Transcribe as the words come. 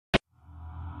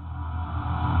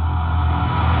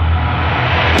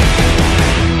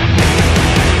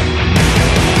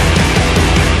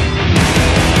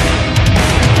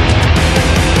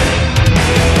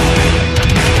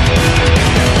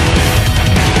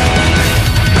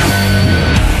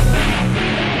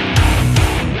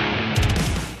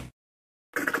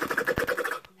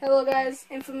guys,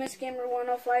 Infamous Gamer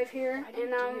 105 here,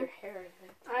 and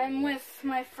I'm with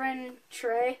my friend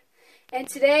Trey, and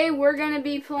today we're gonna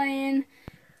be playing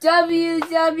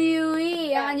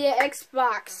WWE on your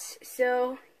Xbox.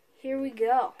 So here we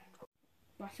go.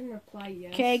 Watch him reply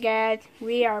yes. Okay, guys,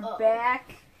 we are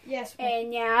back. Yes.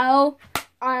 And now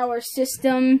our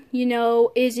system,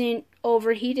 isn't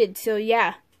overheated. So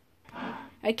yeah.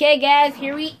 Okay, guys,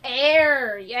 here we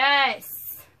are. Yes.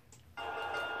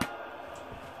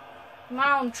 Come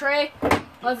on, Trey.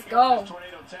 Let's go.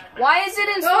 Why is it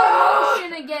in slow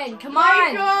motion again? Come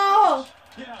on. Michael!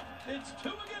 Yeah, it's 2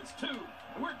 against 2.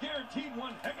 We're guaranteed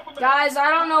one heck of a Guys, I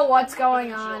don't know what's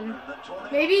going on.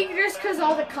 Maybe just because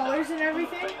all the colors and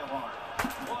everything.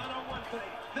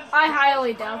 I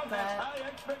highly doubt that. High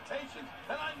expectations,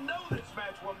 and I know this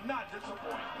match will not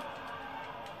disappoint.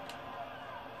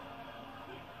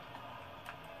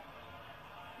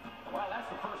 Well, that's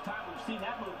the first time we've seen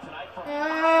that move tonight from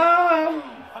Oh,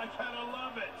 I kind of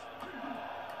love it.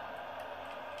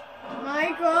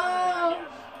 Michael!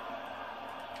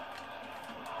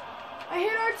 I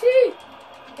hit RT!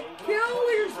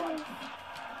 Kill yourself!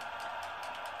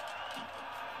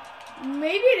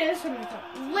 Maybe it is from the top.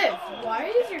 Liv,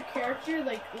 why does your character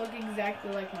look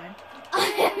exactly like mine? I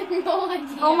have no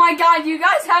idea. Oh my god, you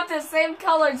guys have the same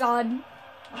colors on.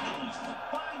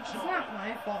 It's not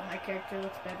my fault my character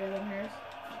looks better than hers.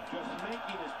 Just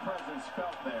making his presence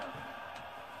felt there.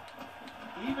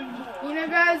 Even more. You know,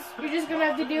 guys, you're just gonna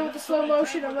have to deal with the slow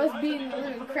motion of us beating the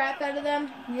living crap out of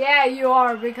them. Yeah, you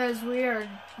are, because we are,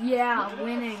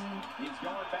 winning. He's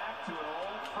going back to an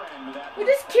old friend with that. We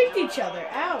just kicked each other.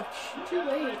 Ouch. Too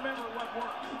late. Remember what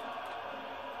works.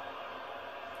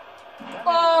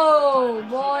 Oh,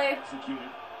 boy. Executed.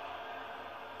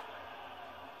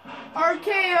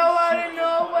 RKO out of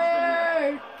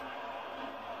nowhere!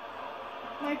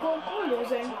 Michael, we're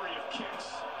losing. Flurry of kicks.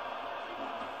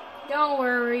 Don't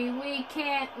worry, we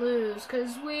can't lose,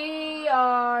 because we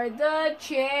are the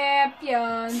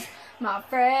champions, my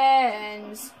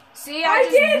friends. See, I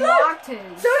just did, look! blocked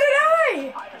his. So did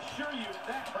I! I assure you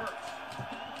that hurts.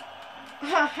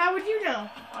 How would you know?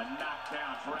 A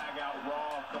knockdown, drag out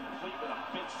Raw, complete with a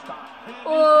big stomp.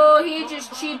 Oh, he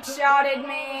just cheap shotted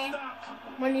me.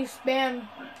 When you spam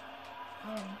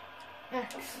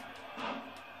X.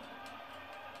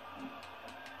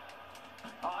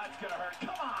 Oh, that's gonna hurt. Come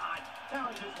on! Now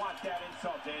he just wants that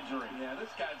insult to injury. Yeah, this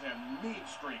guy's a mean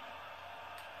streak.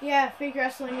 Yeah, fake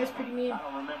wrestling is pretty mean. I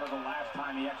don't remember the last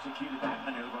time he executed that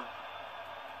maneuver.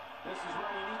 This is where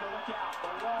you need to look out.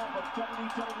 The wall of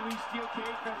WWE steel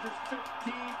cage measures 15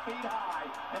 feet high,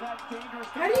 and that's dangerous.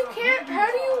 How do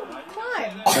you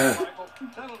climb?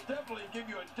 That'll definitely give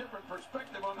you a different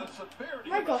perspective on the severity.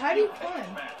 Michael, how do you climb?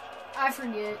 I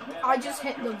forget. I just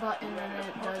hit the button and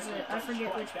it does it. I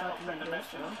forget which button it is.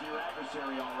 So.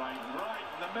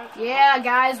 Yeah,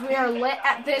 guys, we are lit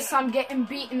at this. I'm getting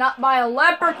beaten up by a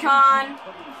leprechaun.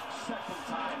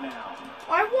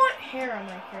 I want hair on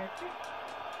my character.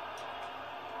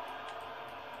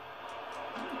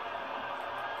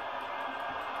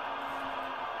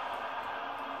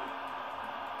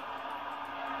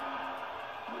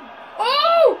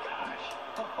 Oh!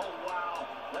 Oh, wow.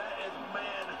 That is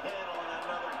manhandling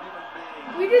another human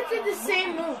being. We just did the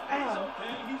same move. He's Ow.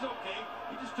 okay. He's okay.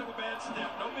 He just took a bad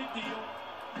step. No big deal.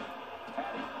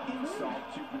 Adding insult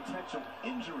to potential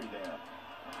injury there.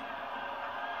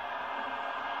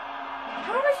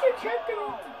 How does your character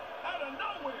Out of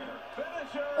nowhere.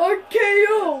 Finisher.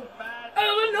 RKO? Match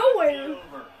Out of nowhere.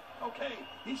 over. Okay,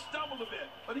 he stumbled a bit,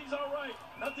 but he's all right.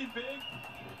 Nothing big.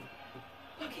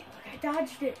 Look, I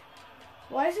dodged it.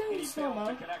 Why isn't it He in slow failed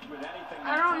to mo? connect with anything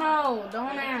I don't know.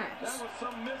 Don't ask. That was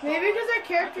some miss. Maybe because our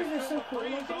characters are so cool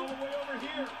Breeze looking. all the way over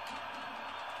here.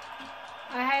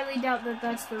 I highly doubt that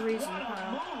that's the reason, What a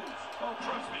Kyle. move. Oh,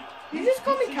 trust me. You just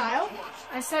call me Kyle?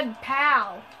 I said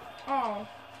pal. Oh.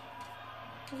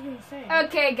 I was gonna say.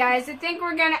 Okay, guys, I think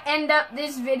we're gonna end up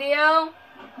this video.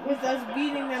 With us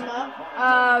beating them up.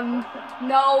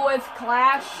 No, with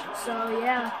Clash. So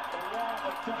yeah.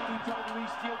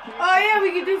 Oh yeah,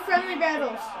 we can do friendly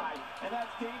battles. And that's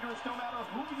dangerous no matter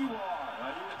who you are. Now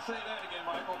you can say that again,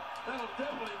 Michael. That'll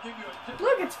definitely give you a different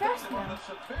Look, it's fast perspective on now. the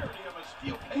severity of a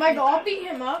steel cage. Michael, I'll beat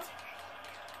him up.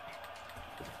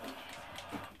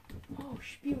 Oh,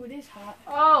 spew, it is hot.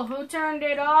 Oh, who turned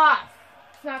it off?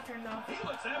 It's not turned off. He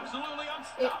looks absolutely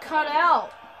unstoppable. It cut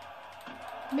out.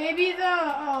 Maybe the,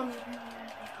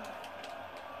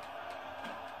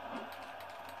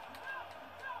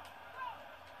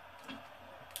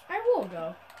 I will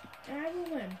go. And I will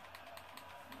win.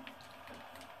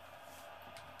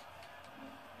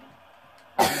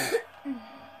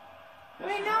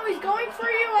 Wait, no, he's going for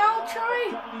you, Ultra!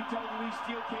 WWE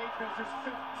steel cage measures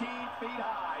 15 feet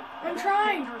high. I'm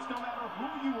trying. Dangerous no matter who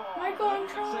you are. Michael, I'm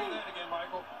Say trying. that again,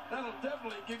 Michael. That'll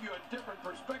definitely give you a different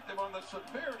perspective on the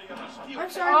severity of the steel I'm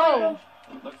cage. sorry, Oh. Michael.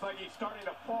 Looks like he's starting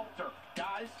to falter.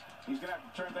 Guys, he's going to have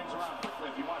to turn things around quickly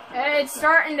if he wants to. It's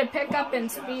starting to pick up in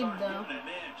speed, though. An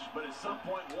inch, but at some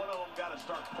point, one of them got to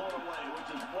start pulling away, which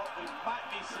is what we might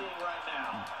be seeing right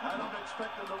now. I don't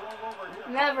expect him to roll over here.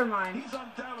 Never mind. He's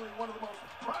undoubtedly one of the most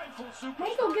prideful superstars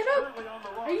Michael, get up. currently on the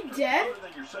Are you roster, dead? other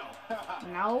than yourself.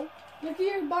 No, Look at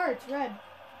your bar. It's red.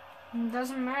 it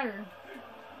doesn't matter.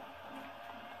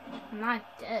 I'm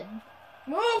not dead.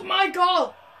 Move,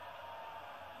 Michael.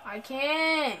 I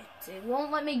can't. It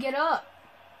won't let me get up.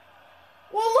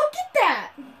 Well, look at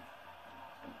that.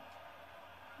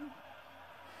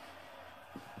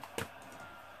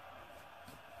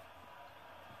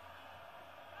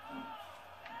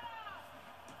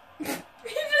 He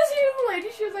just hears the lady.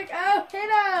 She was like, "Oh, hit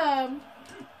him."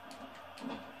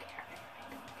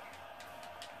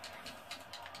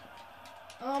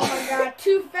 Oh my God!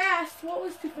 Too fast. What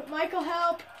was too fast? Michael,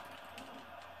 help!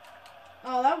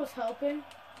 Oh, that was helping.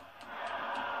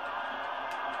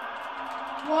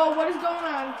 Whoa! What is going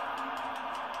on?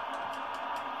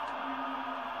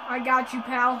 I got you,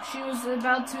 pal. She was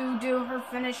about to do her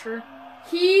finisher.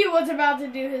 He was about to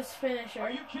do his finisher. Are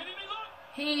you kidding me, look?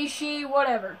 He, she,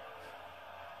 whatever.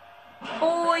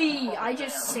 Boy, I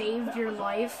just saved your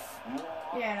life.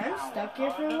 Yeah, and I'm stuck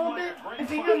here for a little bit. I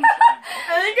think I'm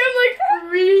like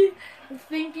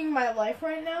rethinking my life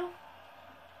right now.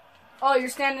 Oh, you're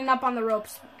standing up on the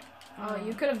ropes. Oh,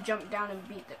 you could have jumped down and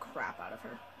beat the crap out of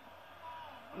her.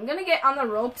 I'm gonna get on the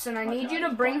ropes, and I need you to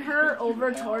bring her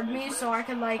over toward me so I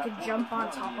can, like, jump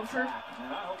on top of her. And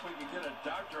I hope we can get a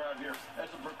doctor out here as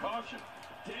a precaution.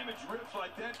 Damaged ribs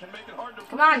like that can make it hard to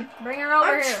Come on, bring her over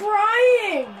I'm here.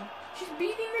 trying. She's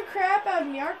beating the crap out of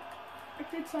me. I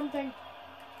did something.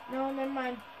 No, never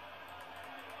mind.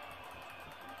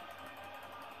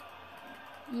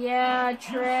 Yeah,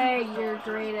 Trey, you're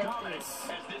great at this.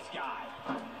 As this guy.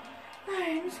 Alright,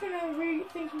 I'm just gonna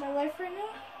rethink my life right now.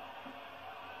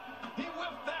 He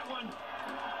whipped that one.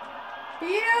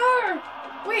 Yeah.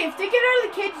 Wait, if they get out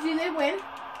of the cage, do they win?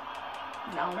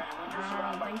 No, Man, when you're I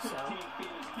surrounded don't by think 15 so. feet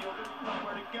of steel, there's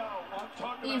nowhere to go. I've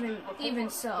talked about this before. Even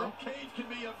so. The cage can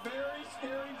be a very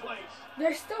scary place.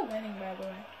 They're still winning, by the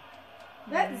way.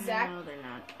 That Zach. No, they're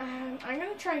not. I'm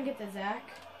gonna try and get the Zach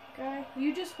guy.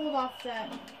 You just hold off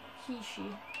that he/she.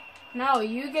 No,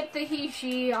 you get the he,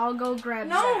 she, I'll go grab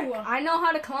No! Zach. I know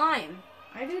how to climb.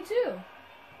 I do too.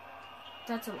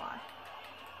 That's a lie.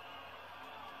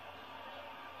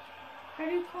 How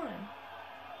do you climb?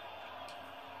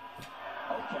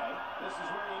 Okay, this is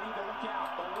where you need to look out.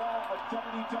 The wall of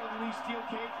WWE steel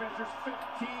cage measures 15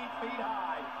 feet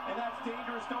high, and that's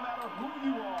dangerous no matter who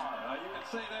you are. You can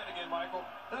say that again, Michael.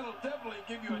 That'll definitely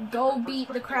give you a Go different beat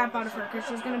the perspective crap on out of her, 'cause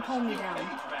she's severity gonna of pull me steel down.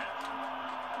 cage match.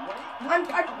 I'm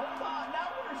Hold on, now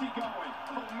where's he going?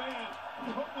 Oh, man.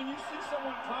 But when you see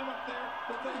someone climb up there,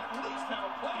 that they at least have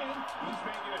a plan. He's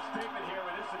making a statement here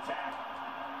with this attack.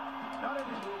 Not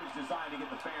every move is designed to get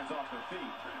the fans off their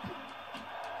feet.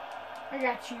 I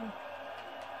got you,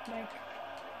 Mike.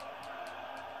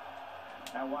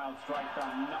 That wild strike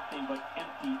found nothing but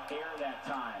empty air that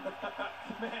time.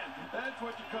 Man, that's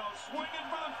what you call swinging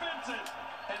for the fences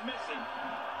and missing.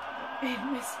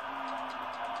 Miss.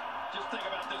 Just think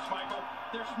about this, Michael.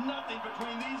 There's nothing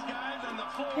between these guys and the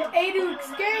floor. Hit A to for your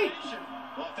escape. imagination.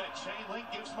 Well, if that chain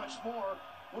link gives much more,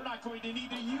 we're not going to need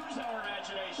to use our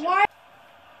imagination. Why?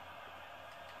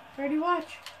 Ready,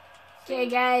 watch. Okay,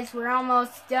 guys, we're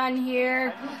almost done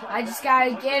here. I just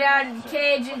gotta get out of the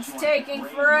cage. It's taking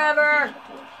forever.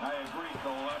 I agree,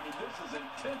 Cole. I mean, this is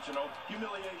intentional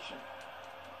humiliation.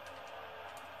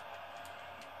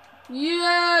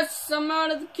 Yes, I'm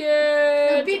out of the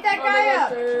cage. Now beat that guy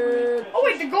up. Oh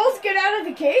wait, the goal's get out of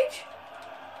the cage?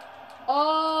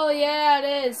 Oh, yeah,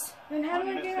 it is. Then how do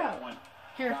I get out?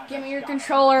 Here, give me your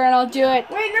controller and I'll do it.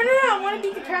 Wait, no. I want to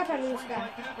beat the crap out of this guy.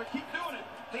 Like that, but keep doing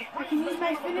it. I can use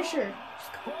my finisher.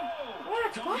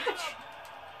 Watch.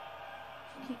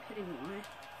 Keep hitting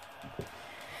me.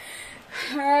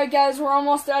 Alright, guys, we're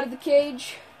almost out of the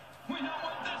cage. We know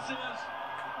what this is.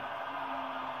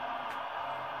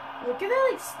 Look at that,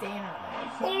 like, stain on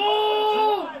there.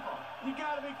 Oh! You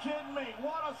gotta be kidding me.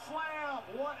 What a slam.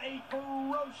 What a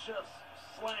ferocious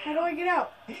slam. How do I get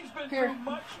out? He's been Here. through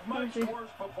much worse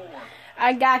before.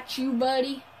 I got you,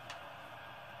 buddy.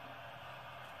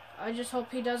 I just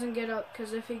hope he doesn't get up,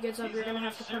 because if he gets up, you're going to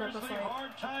have to put up a seriously fight.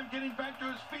 hard time getting back to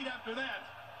his feet after that.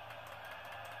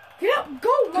 Get up!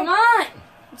 Go! Come on!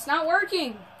 It's not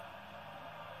working.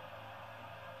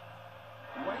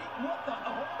 Wait, what the?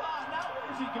 Hold on. Now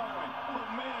he going? Oh,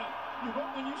 man. You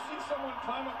hope when you see someone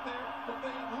climb up there that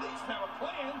they at least have a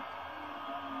plan.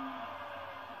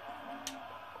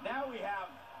 Now we have,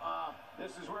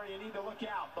 this is where you need to look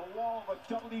out. The wall of a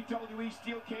WWE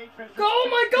steel cage measures. Oh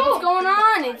my God! What's going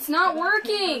on? It's not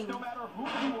working. No matter who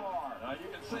you are. You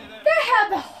can say that. They had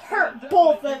to hurt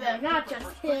both of them, not just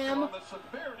him. On the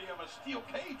severity of a steel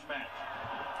cage match.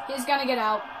 He's gonna get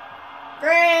out.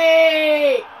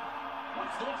 Great!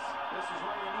 What's this? This is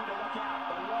where you need to look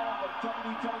out. The wall of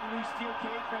WWE steel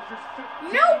cage measures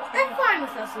 15. No, I'm fine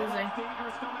with us losing.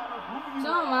 Dangerous no matter who you So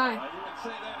are. am I. You can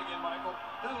say that again, Michael.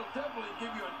 That'll definitely give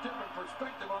you a different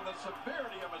perspective on the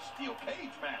severity of a steel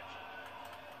cage match.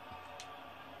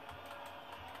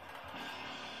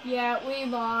 Yeah, we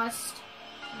lost.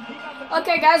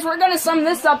 Okay, guys, we're gonna sum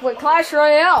this up with Clash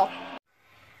Royale.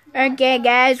 Okay,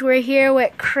 guys, we're here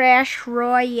with Crash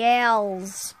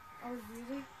Royales. Oh,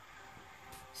 really?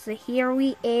 So here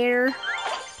we are.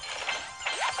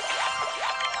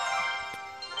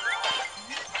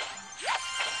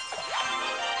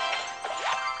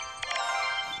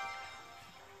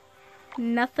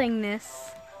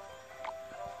 Nothingness.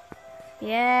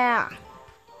 Yeah.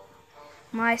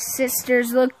 My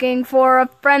sister's looking for a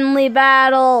friendly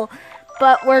battle,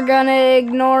 but we're gonna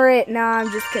ignore it. Nah,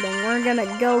 I'm just kidding. We're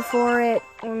gonna go for it,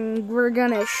 and we're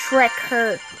gonna Shrek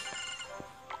her.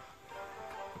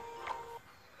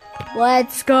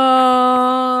 Let's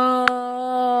go!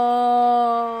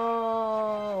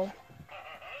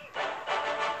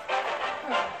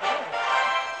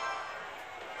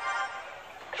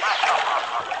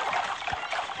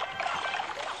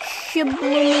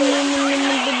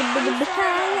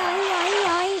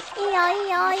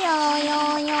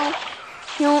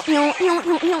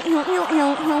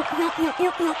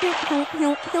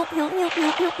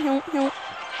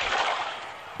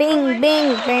 Bing,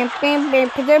 bing, bam, bam, bam,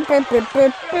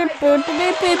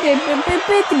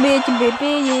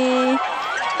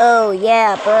 oh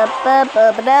yeah.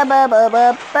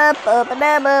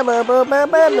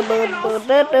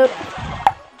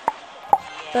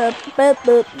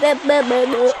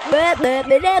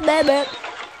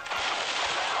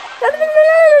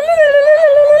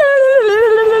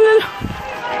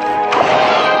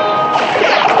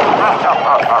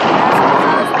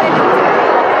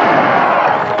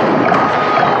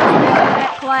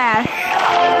 Clash.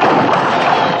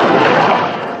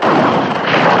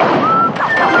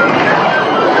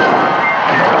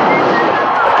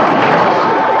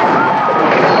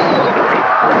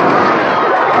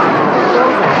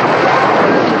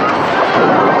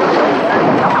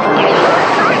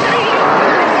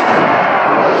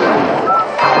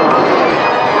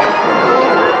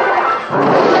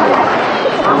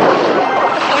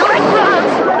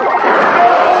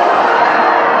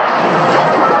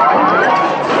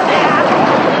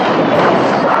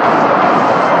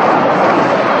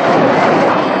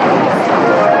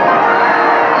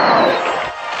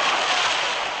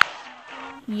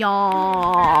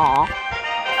 Yaw.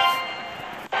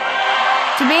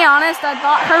 To be honest, I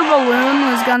thought her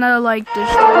balloon was gonna like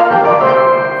destroy her.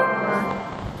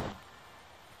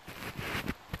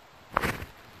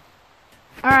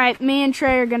 Alright, me and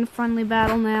Trey are gonna friendly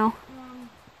battle now.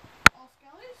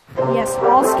 Yes,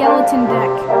 all skeleton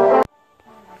deck.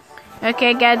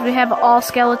 Okay guys, we have all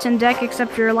skeleton deck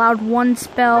except you're allowed one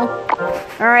spell.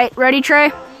 Alright, ready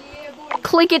Trey?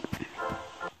 Click it.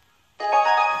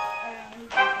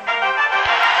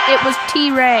 It was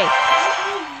T-Ray.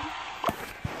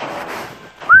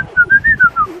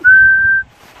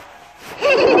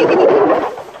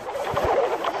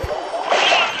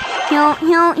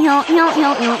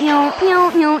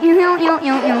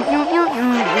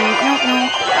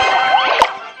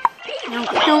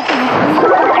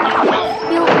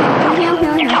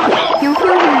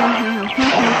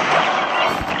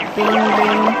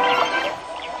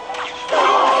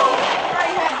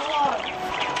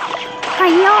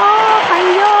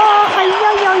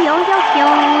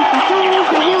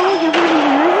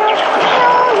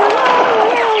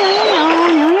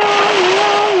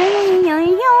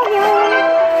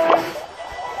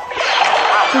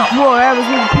 I was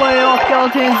gonna play all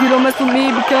skeletons. You don't mess with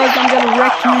me because I'm gonna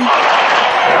wreck you.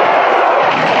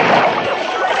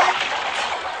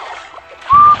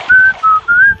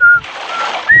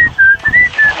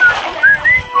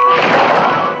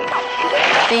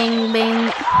 Bing,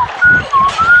 bing.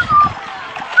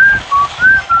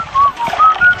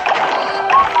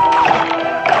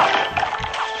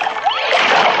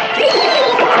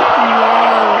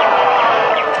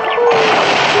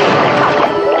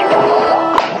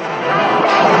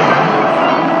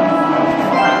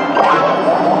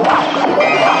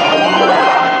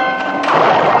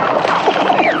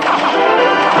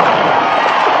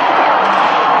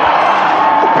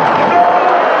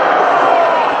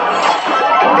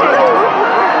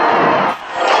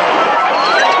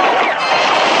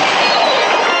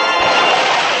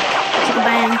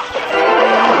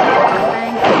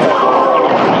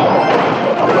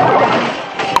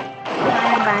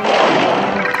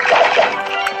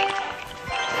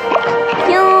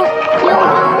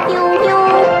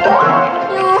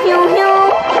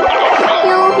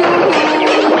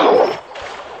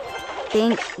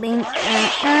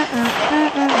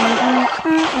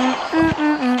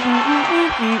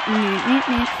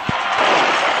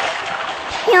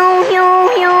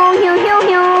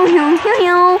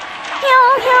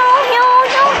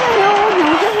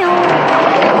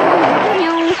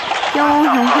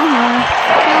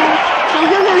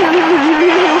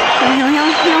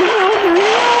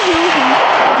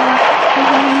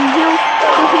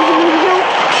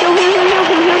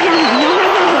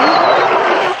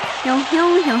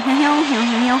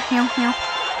 meow, meow.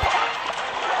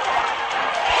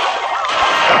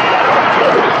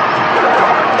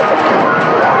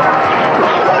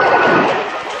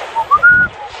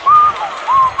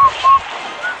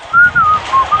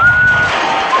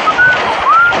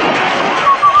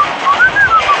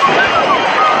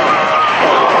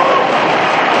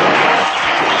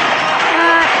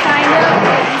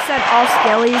 All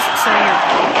skillies, so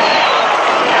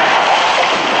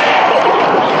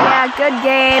yeah, good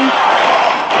game.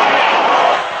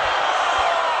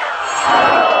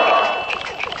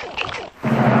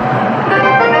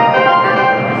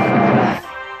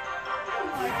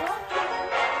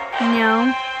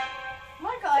 No.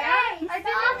 Michael,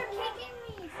 Stop kicking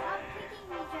me,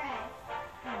 Trey.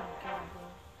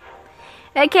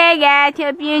 Okay guys,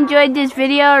 hope you enjoyed this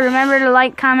video. Remember to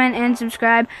like, comment, and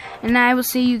subscribe, and I will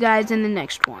see you guys in the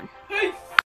next one.